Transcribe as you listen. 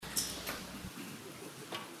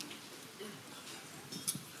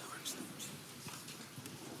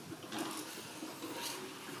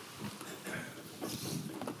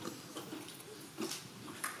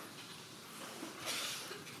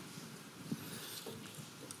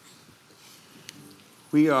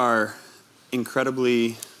We are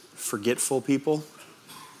incredibly forgetful people.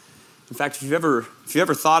 In fact, if you've ever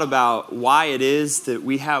thought about why it is that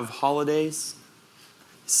we have holidays,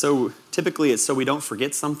 so typically it's so we don't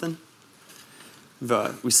forget something.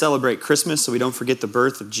 We celebrate Christmas so we don't forget the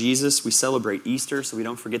birth of Jesus. We celebrate Easter so we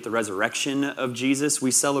don't forget the resurrection of Jesus.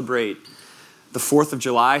 We celebrate the 4th of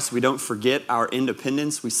July so we don't forget our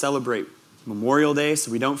independence. We celebrate Memorial Day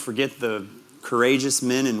so we don't forget the courageous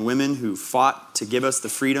men and women who fought to give us the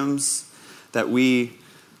freedoms that we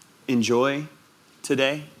enjoy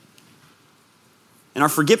today. And our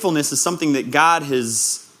forgetfulness is something that God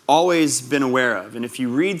has always been aware of. And if you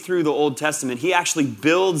read through the Old Testament, he actually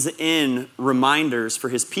builds in reminders for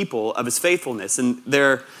his people of his faithfulness. And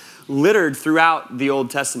they're littered throughout the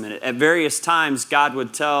Old Testament. At various times, God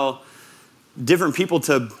would tell different people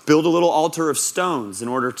to build a little altar of stones in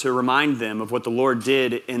order to remind them of what the Lord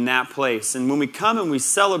did in that place. And when we come and we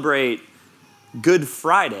celebrate Good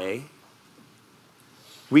Friday,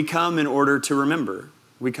 we come in order to remember.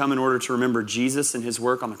 We come in order to remember Jesus and his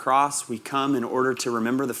work on the cross. We come in order to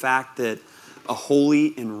remember the fact that a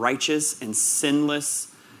holy and righteous and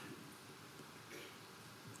sinless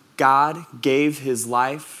God gave his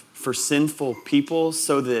life for sinful people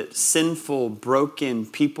so that sinful, broken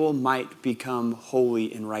people might become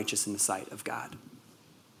holy and righteous in the sight of God.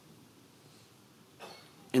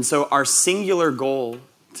 And so our singular goal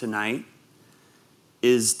tonight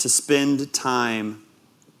is to spend time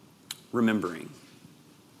remembering.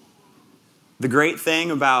 The great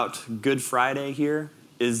thing about Good Friday here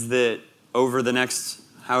is that over the next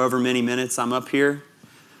however many minutes I'm up here,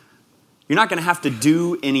 you're not going to have to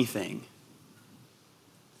do anything.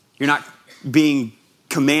 You're not being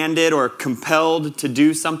commanded or compelled to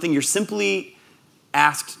do something. You're simply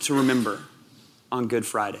asked to remember on Good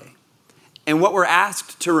Friday. And what we're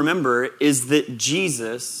asked to remember is that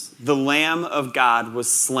Jesus, the Lamb of God,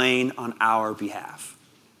 was slain on our behalf.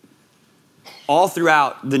 All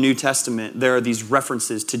throughout the New Testament, there are these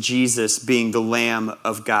references to Jesus being the Lamb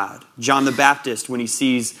of God. John the Baptist, when he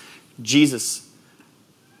sees Jesus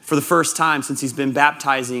for the first time since he's been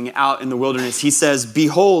baptizing out in the wilderness, he says,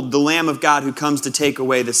 "Behold, the Lamb of God who comes to take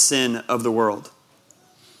away the sin of the world."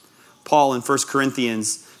 Paul in 1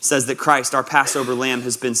 Corinthians says that Christ, our Passover lamb,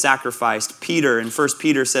 has been sacrificed. Peter in 1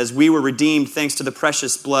 Peter says, "We were redeemed thanks to the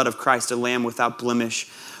precious blood of Christ, a lamb without blemish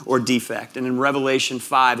or defect." And in Revelation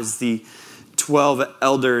 5, as the 12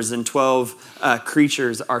 elders and 12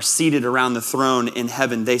 creatures are seated around the throne in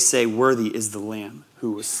heaven, they say, "Worthy is the Lamb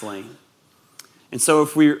who was slain." And so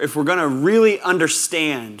if we're going to really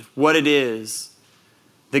understand what it is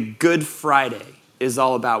that Good Friday is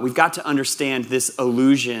all about, we've got to understand this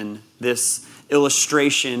illusion, this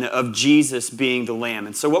illustration of Jesus being the Lamb.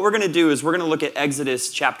 And so what we're going to do is we're going to look at Exodus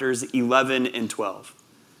chapters 11 and 12.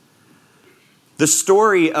 The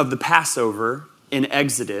story of the Passover in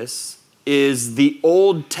Exodus is the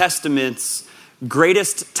Old Testament's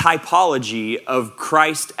greatest typology of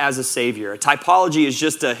Christ as a Savior. A typology is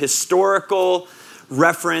just a historical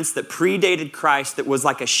reference that predated Christ that was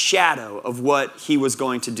like a shadow of what he was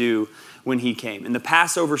going to do when he came. And the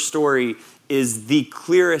Passover story is the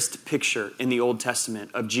clearest picture in the Old Testament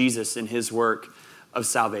of Jesus and his work of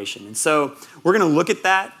salvation. And so we're going to look at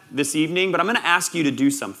that this evening, but I'm going to ask you to do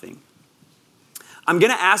something. I'm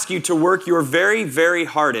going to ask you to work your very, very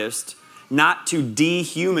hardest not to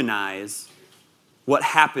dehumanize what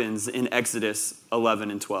happens in Exodus 11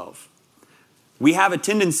 and 12. We have a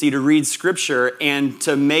tendency to read Scripture and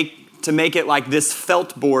to make it like this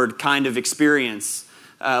felt board kind of experience,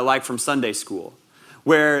 like from Sunday school,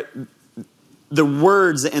 where the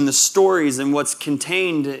words and the stories and what's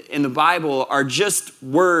contained in the Bible are just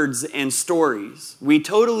words and stories. We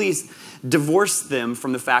totally divorce them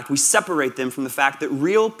from the fact, we separate them from the fact that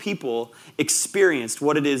real people experienced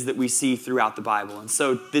what it is that we see throughout the Bible. And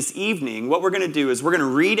so this evening, what we're going to do is we're going to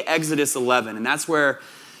read Exodus 11, and that's where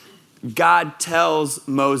God tells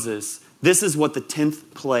Moses, this is what the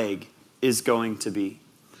 10th plague is going to be.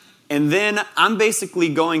 And then I'm basically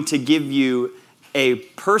going to give you a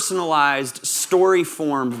personalized story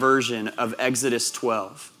form version of Exodus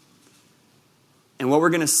 12. And what we're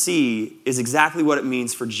going to see is exactly what it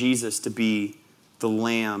means for Jesus to be the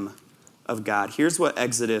Lamb of God. Here's what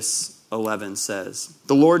Exodus 11 says.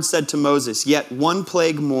 The Lord said to Moses, "Yet one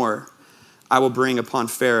plague more I will bring upon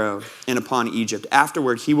Pharaoh and upon Egypt.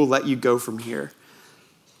 Afterward, he will let you go from here.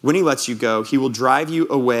 When he lets you go, he will drive you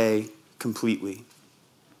away completely."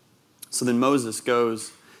 So then Moses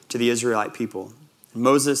goes to the Israelite people.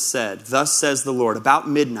 Moses said, "Thus says the Lord, about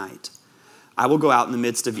midnight, I will go out in the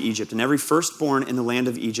midst of Egypt, and every firstborn in the land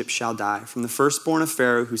of Egypt shall die, from the firstborn of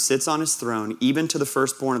Pharaoh who sits on his throne, even to the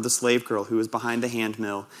firstborn of the slave girl who is behind the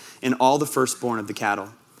handmill, and all the firstborn of the cattle.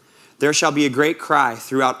 There shall be a great cry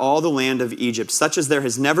throughout all the land of Egypt, such as there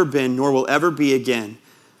has never been, nor will ever be again.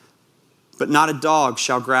 But not a dog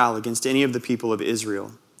shall growl against any of the people of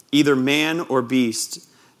Israel, either man or beast,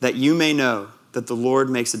 that you may know that the Lord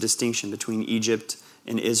makes a distinction between Egypt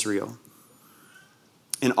and Israel.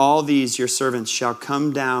 And all these your servants shall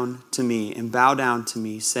come down to me and bow down to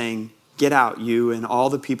me, saying, get out, you and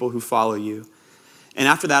all the people who follow you. And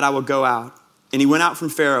after that I will go out. And he went out from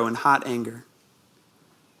Pharaoh in hot anger.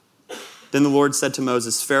 Then the Lord said to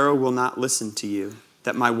Moses, Pharaoh will not listen to you,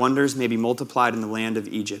 that my wonders may be multiplied in the land of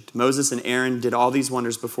Egypt. Moses and Aaron did all these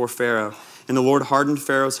wonders before Pharaoh, and the Lord hardened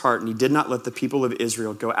Pharaoh's heart, and he did not let the people of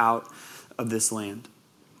Israel go out of this land.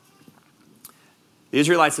 The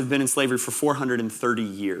Israelites have been in slavery for 430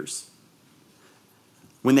 years.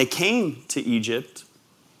 When they came to Egypt,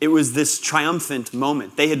 it was this triumphant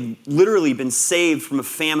moment. They had literally been saved from a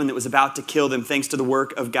famine that was about to kill them thanks to the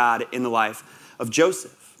work of God in the life of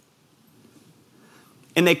Joseph.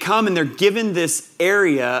 And they come and they're given this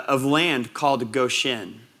area of land called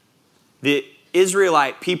Goshen. The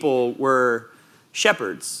Israelite people were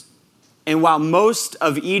shepherds. And while most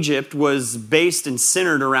of Egypt was based and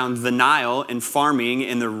centered around the Nile and farming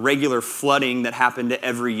and the regular flooding that happened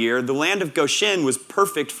every year, the land of Goshen was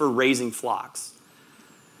perfect for raising flocks.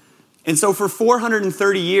 And so for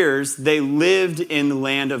 430 years, they lived in the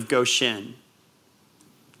land of Goshen,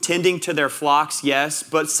 tending to their flocks, yes,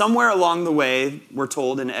 but somewhere along the way, we're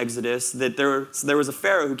told in Exodus that there was a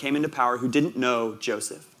Pharaoh who came into power who didn't know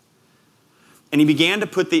Joseph. And he began to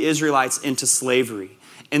put the Israelites into slavery.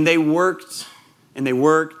 And they worked, and they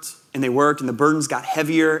worked, and they worked, and the burdens got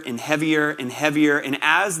heavier and heavier and heavier. And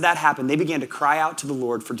as that happened, they began to cry out to the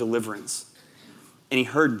Lord for deliverance. And he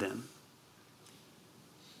heard them.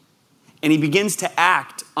 And he begins to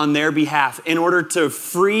act on their behalf in order to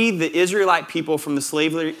free the Israelite people from the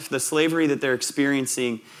slavery that they're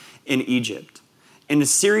experiencing in Egypt. And a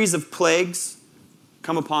series of plagues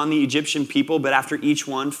come upon the Egyptian people, but after each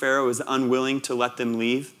one, Pharaoh is unwilling to let them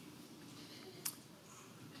leave.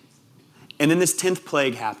 And then this 10th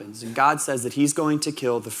plague happens, and God says that he's going to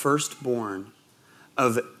kill the firstborn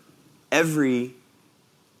of every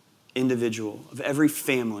individual, of every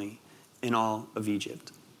family in all of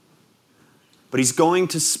Egypt. But he's going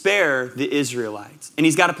to spare the Israelites, and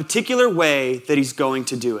he's got a particular way that he's going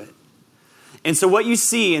to do it. And so what you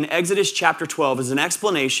see in Exodus chapter 12 is an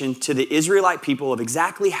explanation to the Israelite people of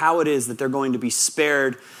exactly how it is that they're going to be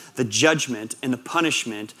spared the judgment and the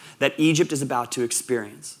punishment that Egypt is about to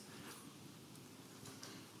experience.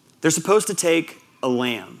 They're supposed to take a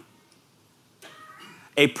lamb,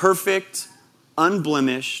 a perfect,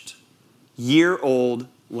 unblemished, year-old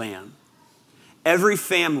lamb. Every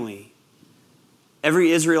family,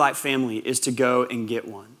 every Israelite family is to go and get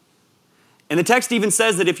one. And the text even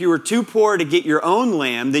says that if you were too poor to get your own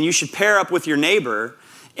lamb, then you should pair up with your neighbor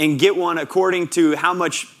and get one according to how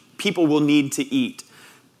much people will need to eat.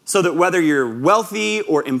 So that whether you're wealthy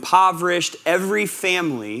or impoverished, every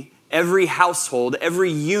family, every household, every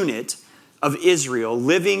unit of Israel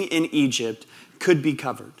living in Egypt could be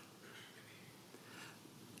covered.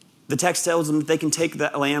 The text tells them that they can take the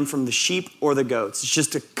lamb from the sheep or the goats. It's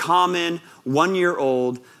just a common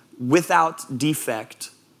 1-year-old without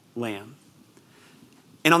defect lamb.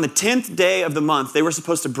 And on the 10th day of the month, they were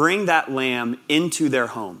supposed to bring that lamb into their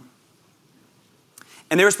home.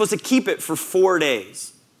 And they were supposed to keep it for 4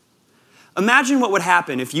 days. Imagine what would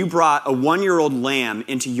happen if you brought a 1-year-old lamb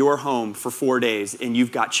into your home for 4 days and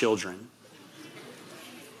you've got children.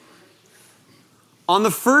 On the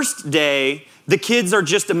first day, the kids are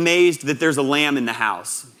just amazed that there's a lamb in the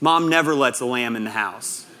house. Mom never lets a lamb in the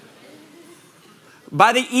house.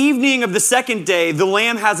 By the evening of the second day, the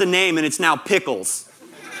lamb has a name and it's now Pickles.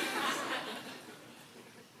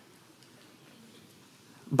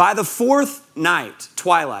 By the fourth night,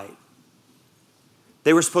 twilight,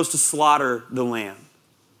 they were supposed to slaughter the lamb.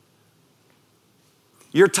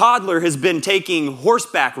 Your toddler has been taking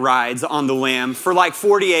horseback rides on the lamb for like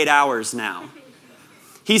 48 hours now.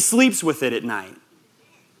 He sleeps with it at night.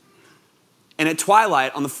 And at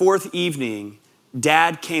twilight, on the fourth evening,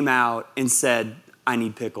 Dad came out and said, I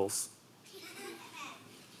need pickles.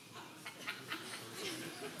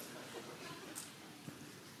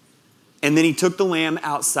 And then he took the lamb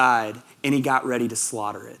outside and he got ready to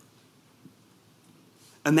slaughter it.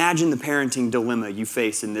 Imagine the parenting dilemma you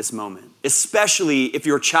face in this moment, especially if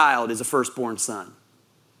your child is a firstborn son.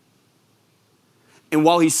 And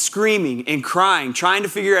while he's screaming and crying, trying to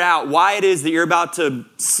figure out why it is that you're about to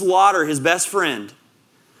slaughter his best friend,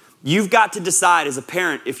 you've got to decide as a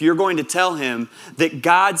parent if you're going to tell him that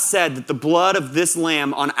God said that the blood of this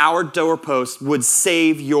lamb on our doorpost would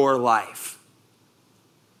save your life.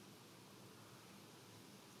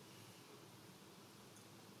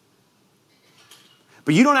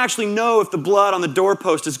 But you don't actually know if the blood on the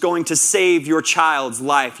doorpost is going to save your child's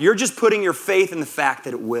life. You're just putting your faith in the fact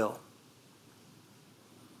that it will.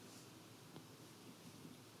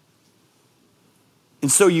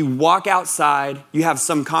 And so you walk outside, you have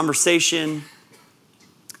some conversation,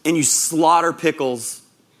 and you slaughter Pickles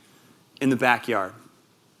in the backyard.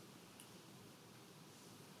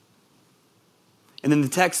 And then the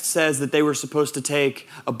text says that they were supposed to take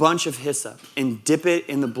a bunch of hyssop and dip it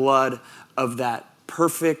in the blood of that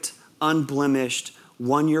perfect, unblemished,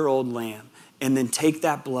 1-year-old lamb, and then take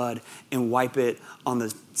that blood and wipe it on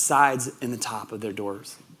the sides and the top of their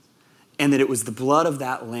doors. And that it was the blood of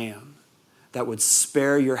that lamb that would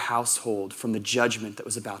spare your household from the judgment that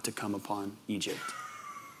was about to come upon Egypt.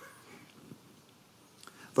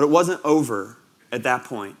 But it wasn't over at that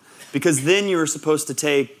point, because then you were supposed to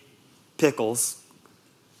take Pickles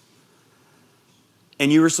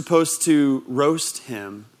and you were supposed to roast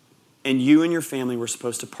him, and you and your family were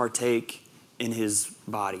supposed to partake in his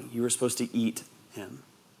body. You were supposed to eat him.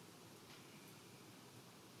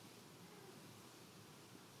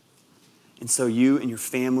 And so you and your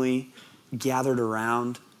family gathered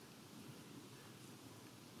around,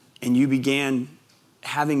 and you began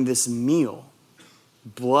having this meal.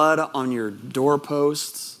 Blood on your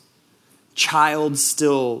doorposts, child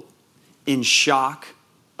still in shock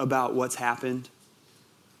about what's happened.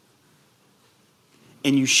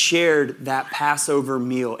 And you shared that Passover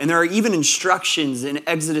meal. And there are even instructions in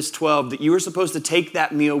Exodus 12 that you were supposed to take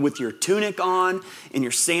that meal with your tunic on and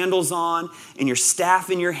your sandals on and your staff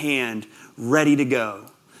in your hand, ready to go.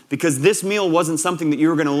 Because this meal wasn't something that you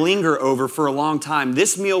were going to linger over for a long time.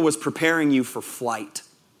 This meal was preparing you for flight.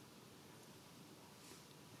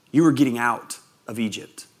 You were getting out of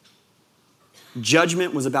Egypt.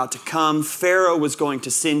 Judgment was about to come. Pharaoh was going to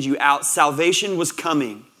send you out. Salvation was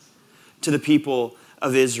coming to the people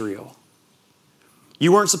of Israel.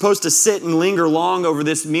 You weren't supposed to sit and linger long over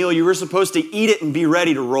this meal. You were supposed to eat it and be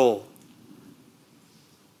ready to roll.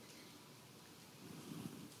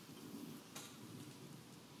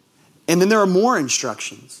 And then there are more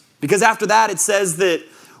instructions. Because after that, it says that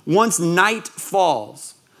once night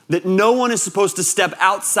falls, that no one is supposed to step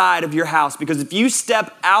outside of your house. Because if you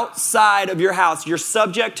step outside of your house, you're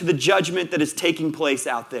subject to the judgment that is taking place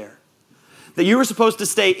out there. That you were supposed to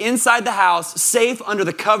stay inside the house, safe under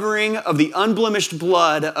the covering of the unblemished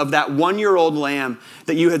blood of that 1-year-old lamb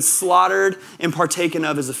that you had slaughtered and partaken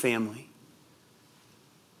of as a family.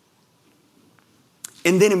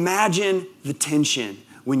 And then imagine the tension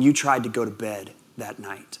when you tried to go to bed that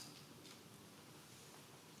night.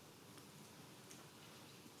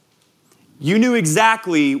 You knew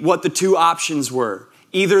exactly what the two options were.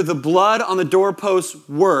 Either the blood on the doorpost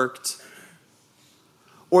worked,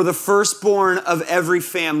 or the firstborn of every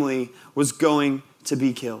family was going to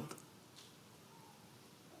be killed.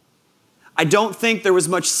 I don't think there was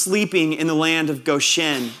much sleeping in the land of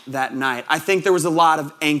Goshen that night. I think there was a lot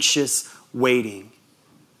of anxious waiting.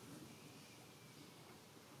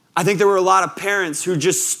 I think there were a lot of parents who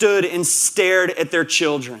just stood and stared at their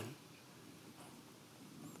children.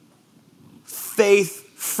 Faith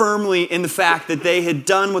firmly in the fact that they had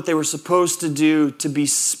done what they were supposed to do to be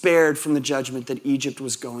spared from the judgment that Egypt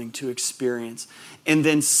was going to experience. And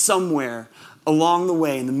then somewhere along the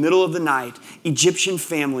way, in the middle of the night, Egyptian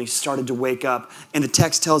families started to wake up. And the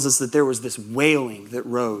text tells us that there was this wailing that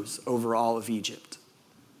rose over all of Egypt.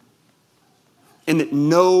 And that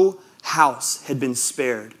no house had been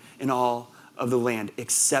spared in all of the land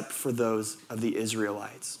except for those of the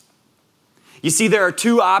Israelites. You see, there are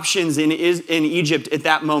two options in Egypt at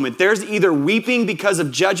that moment. There's either weeping because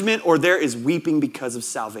of judgment, or there is weeping because of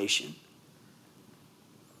salvation.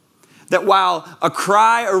 That while a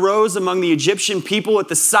cry arose among the Egyptian people at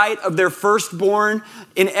the sight of their firstborn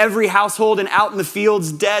in every household and out in the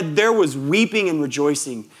fields dead, there was weeping and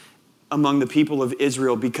rejoicing among the people of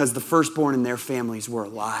Israel because the firstborn in their families were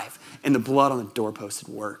alive and the blood on the doorpost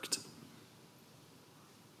had worked.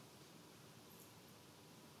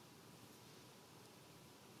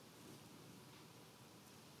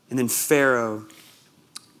 And then Pharaoh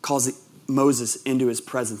calls Moses into his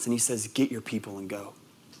presence and he says, "Get your people and go.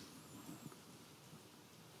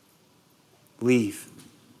 Leave.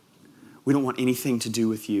 We don't want anything to do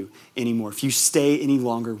with you anymore. If you stay any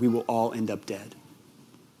longer, we will all end up dead."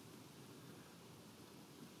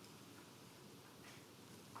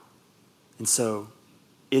 And so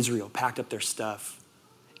Israel packed up their stuff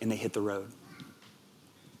and they hit the road.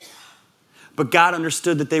 But God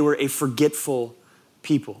understood that they were a forgetful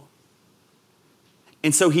people.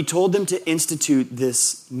 And so he told them to institute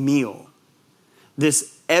this meal,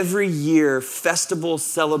 this every year festival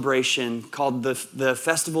celebration called the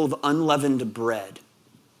Festival of Unleavened Bread.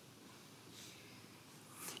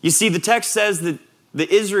 You see, the text says that the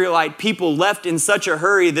Israelite people left in such a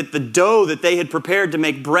hurry that the dough that they had prepared to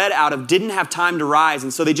make bread out of didn't have time to rise.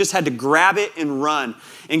 And so they just had to grab it and run.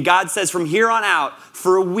 And God says from here on out,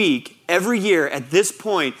 for a week, every year at this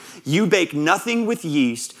point, you bake nothing with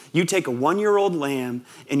yeast. You take a 1-year-old lamb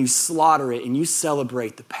and you slaughter it and you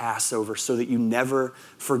celebrate the Passover so that you never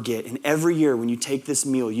forget. And every year when you take this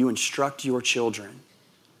meal, you instruct your children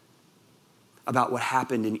about what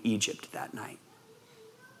happened in Egypt that night.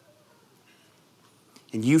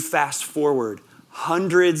 And you fast forward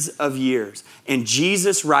hundreds of years, and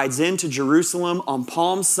Jesus rides into Jerusalem on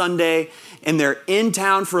Palm Sunday, and they're in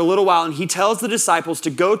town for a little while, and he tells the disciples to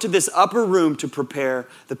go to this upper room to prepare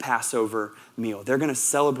the Passover meal. They're going to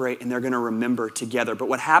celebrate and they're going to remember together. But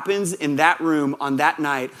what happens in that room on that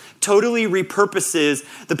night totally repurposes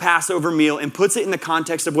the Passover meal and puts it in the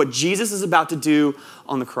context of what Jesus is about to do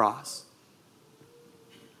on the cross.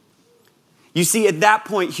 You see, at that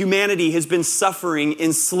point, humanity has been suffering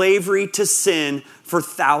in slavery to sin for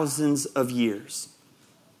thousands of years.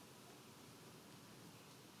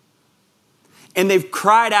 And they've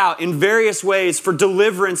cried out in various ways for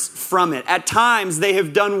deliverance from it. At times, they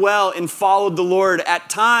have done well and followed the Lord. At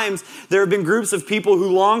times, there have been groups of people who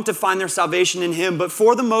long to find their salvation in him. But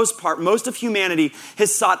for the most part, most of humanity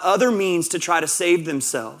has sought other means to try to save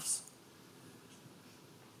themselves.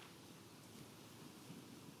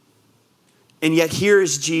 And yet here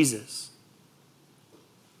is Jesus.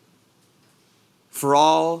 For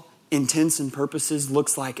all intents and purposes,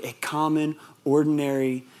 looks like a common,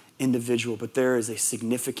 ordinary individual. But there is a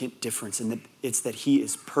significant difference, and it's that he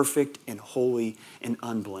is perfect and holy and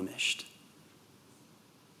unblemished.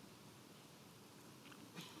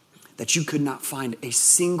 That you could not find a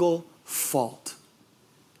single fault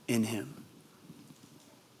in him.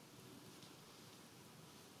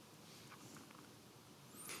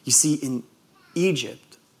 You see, in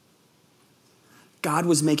Egypt, God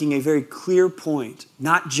was making a very clear point,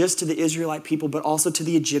 not just to the Israelite people, but also to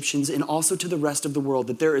the Egyptians and also to the rest of the world,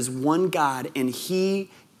 that there is one God and he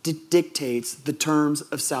dictates the terms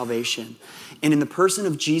of salvation. And in the person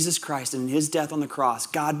of Jesus Christ and in his death on the cross,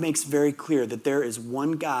 God makes very clear that there is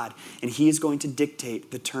one God and he is going to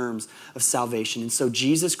dictate the terms of salvation. And so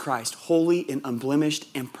Jesus Christ, holy and unblemished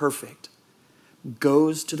and perfect,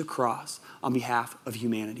 goes to the cross on behalf of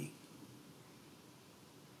humanity.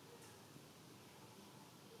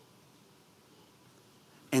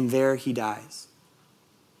 And there he dies.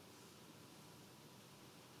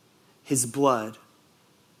 His blood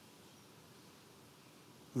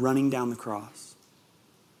running down the cross.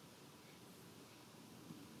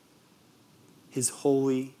 His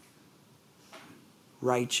holy,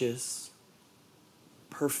 righteous,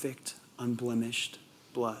 perfect, unblemished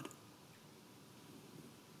blood.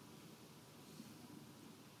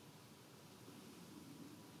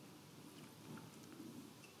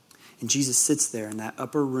 And Jesus sits there in that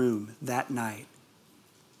upper room that night.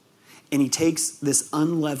 And he takes this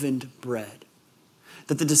unleavened bread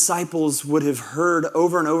that the disciples would have heard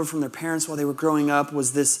over and over from their parents while they were growing up,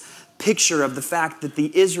 was this picture of the fact that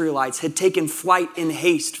the Israelites had taken flight in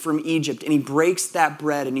haste from Egypt. And he breaks that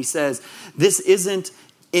bread and he says, this isn't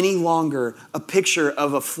any longer a picture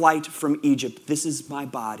of a flight from Egypt. This is my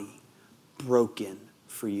body broken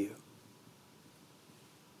for you.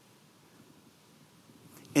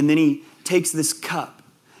 And then he takes this cup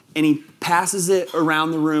and he passes it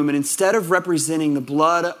around the room. And instead of representing the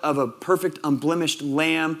blood of a perfect, unblemished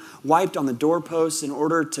lamb wiped on the doorposts in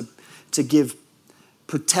order to give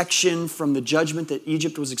protection from the judgment that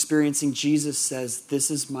Egypt was experiencing, Jesus says, this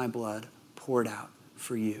is my blood poured out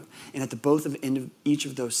for you. And at the both of end of each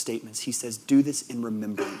of those statements, he says, do this in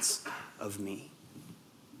remembrance of me.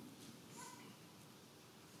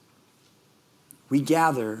 We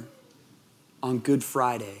gather on Good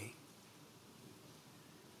Friday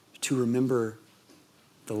to remember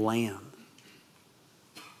the Lamb,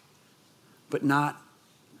 but not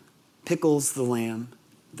Pickles the Lamb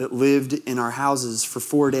that lived in our houses for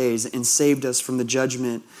 4 days and saved us from the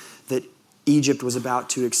judgment that Egypt was about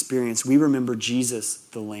to experience. We remember Jesus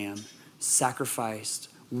the Lamb, sacrificed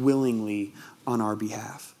willingly on our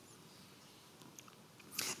behalf.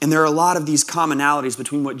 And there are a lot of these commonalities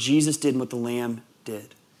between what Jesus did and what the Lamb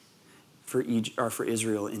did for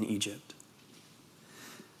Israel in Egypt.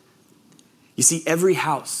 You see, every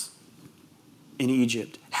house in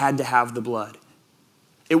Egypt had to have the blood.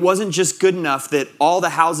 It wasn't just good enough that all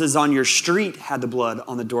the houses on your street had the blood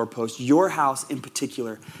on the doorpost. Your house in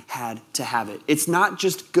particular had to have it. It's not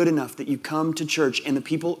just good enough that you come to church and the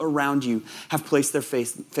people around you have placed their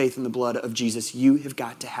faith in the blood of Jesus. You have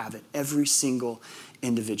got to have it. Every single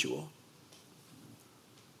individual.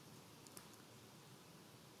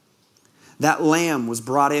 That lamb was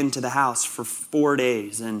brought into the house for 4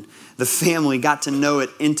 days, and the family got to know it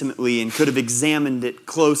intimately and could have examined it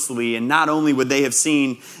closely. And not only would they have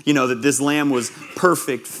seen, that this lamb was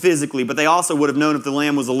perfect physically, but they also would have known if the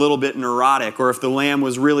lamb was a little bit neurotic, or if the lamb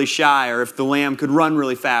was really shy, or if the lamb could run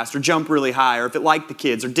really fast or jump really high, or if it liked the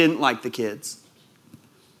kids or didn't like the kids.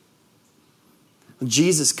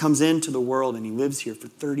 Jesus comes into the world and he lives here for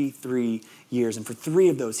 33 years. And for 3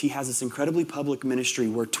 of those, he has this incredibly public ministry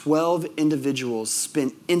where 12 individuals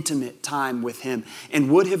spent intimate time with him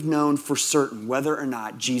and would have known for certain whether or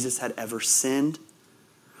not Jesus had ever sinned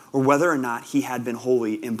or whether or not he had been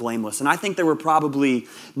holy and blameless. And I think there were probably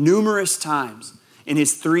numerous times in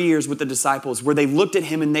his 3 years with the disciples where they looked at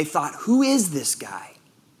him and they thought, who is this guy?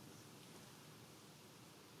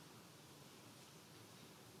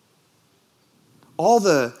 All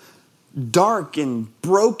the dark and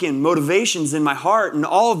broken motivations in my heart and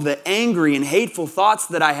all of the angry and hateful thoughts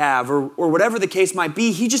that I have, or whatever the case might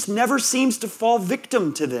be, he just never seems to fall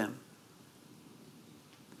victim to them.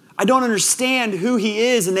 I don't understand who he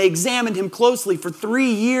is, and they examined him closely for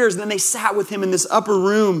 3 years, and then they sat with him in this upper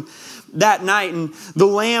room that night, and the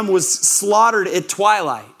lamb was slaughtered at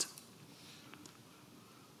twilight.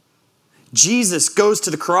 Jesus goes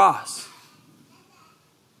to the cross.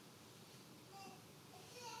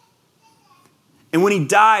 And when he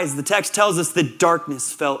dies, the text tells us that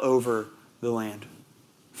darkness fell over the land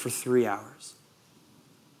for 3 hours.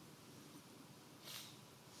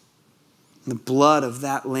 And the blood of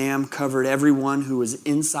that lamb covered everyone who was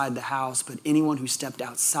inside the house, but anyone who stepped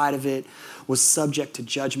outside of it was subject to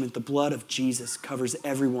judgment. The blood of Jesus covers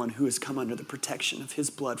everyone who has come under the protection of his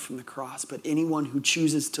blood from the cross, but anyone who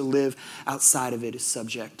chooses to live outside of it is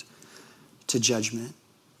subject to judgment.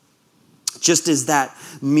 Just as that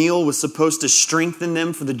meal was supposed to strengthen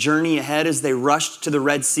them for the journey ahead as they rushed to the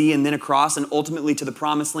Red Sea and then across and ultimately to the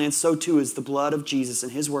Promised Land, so too is the blood of Jesus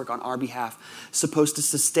and his work on our behalf supposed to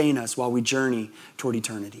sustain us while we journey toward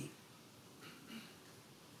eternity.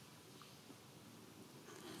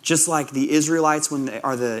 Just like the Israelites when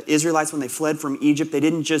they fled from Egypt,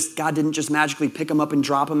 God didn't just magically pick them up and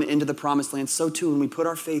drop them into the Promised Land. So too, when we put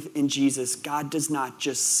our faith in Jesus, God does not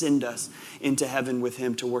just send us into heaven with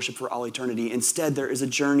him to worship for all eternity. Instead, there is a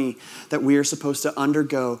journey that we are supposed to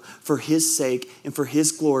undergo for his sake and for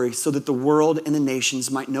his glory, so that the world and the nations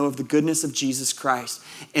might know of the goodness of Jesus Christ.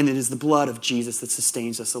 And it is the blood of Jesus that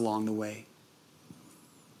sustains us along the way.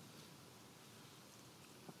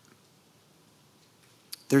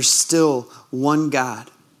 There's still one God,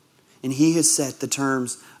 and he has set the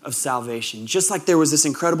terms of salvation. Just like there was this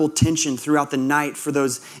incredible tension throughout the night for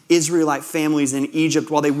those Israelite families in Egypt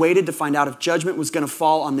while they waited to find out if judgment was going to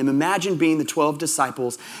fall on them. Imagine being the 12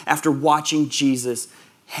 disciples after watching Jesus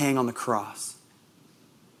hang on the cross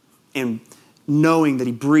and knowing that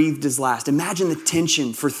he breathed his last. Imagine the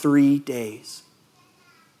tension for 3 days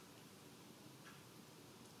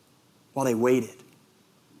while they waited.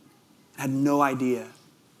 Had no idea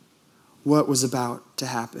what was about to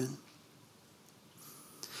happen.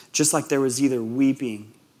 Just like there was either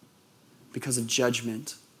weeping because of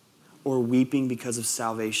judgment or weeping because of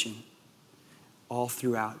salvation all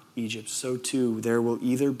throughout Egypt, so too there will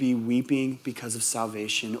either be weeping because of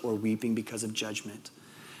salvation or weeping because of judgment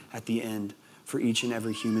at the end for each and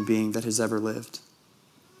every human being that has ever lived.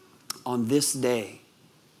 On this day,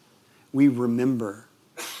 we remember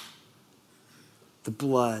the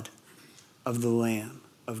blood of the Lamb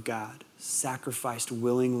of God sacrificed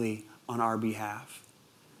willingly on our behalf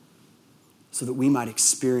so that we might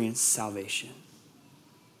experience salvation.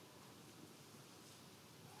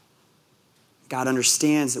 God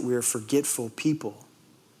understands that we are forgetful people.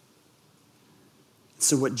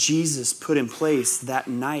 So what Jesus put in place that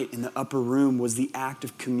night in the upper room was the act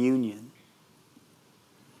of communion.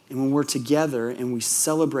 And when we're together and we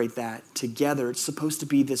celebrate that together, it's supposed to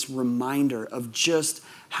be this reminder of just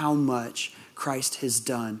how much Christ has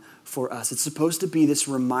done for us. It's supposed to be this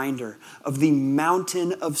reminder of the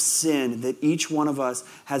mountain of sin that each one of us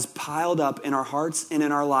has piled up in our hearts and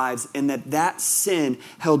in our lives, and that sin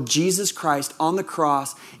held Jesus Christ on the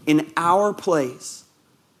cross in our place.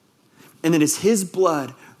 And that as his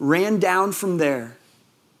blood ran down from there,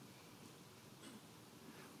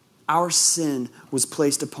 our sin was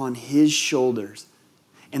placed upon his shoulders.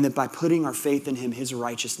 and that by putting our faith in him, his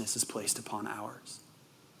righteousness is placed upon ours.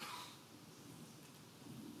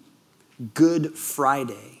 Good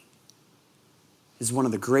Friday is one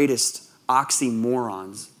of the greatest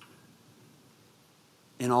oxymorons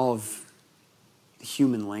in all of the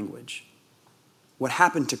human language. What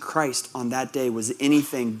happened to Christ on that day was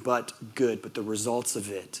anything but good, but the results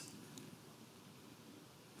of it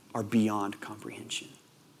are beyond comprehension.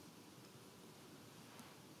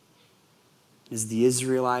 As the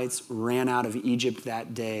Israelites ran out of Egypt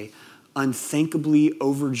that day, unthinkably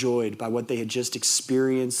overjoyed by what they had just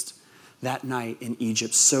experienced that night in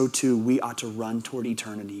Egypt, so too we ought to run toward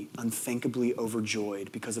eternity, unthinkably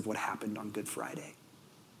overjoyed because of what happened on Good Friday.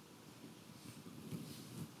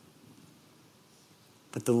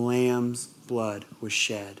 That the Lamb's blood was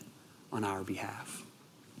shed on our behalf.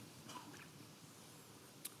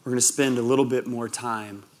 We're going to spend a little bit more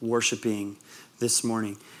time worshiping this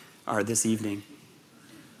morning, or this evening.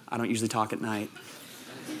 I don't usually talk at night.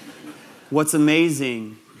 What's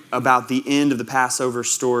amazing about the end of the Passover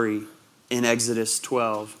story in Exodus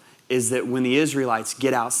 12 is that when the Israelites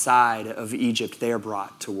get outside of Egypt, they are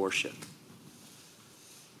brought to worship.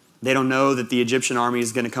 They don't know that the Egyptian army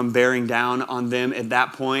is going to come bearing down on them at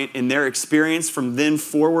that point. And their experience from then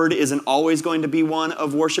forward isn't always going to be one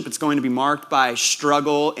of worship. It's going to be marked by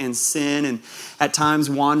struggle and sin and at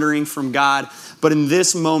times wandering from God. But in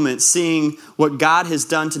this moment, seeing what God has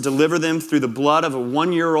done to deliver them through the blood of a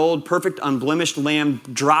 1-year-old, perfect, unblemished lamb,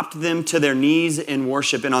 dropped them to their knees in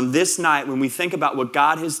worship. And on this night, when we think about what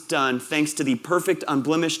God has done, thanks to the perfect,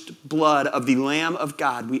 unblemished blood of the Lamb of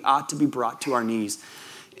God, we ought to be brought to our knees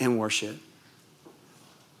in worship.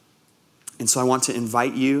 And so I want to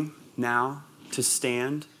invite you now to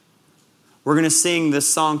stand. We're going to sing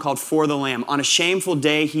this song called For the Lamb. On a shameful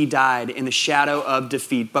day he died in the shadow of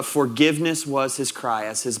defeat, but forgiveness was his cry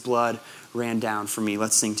as his blood ran down for me.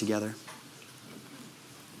 Let's sing together.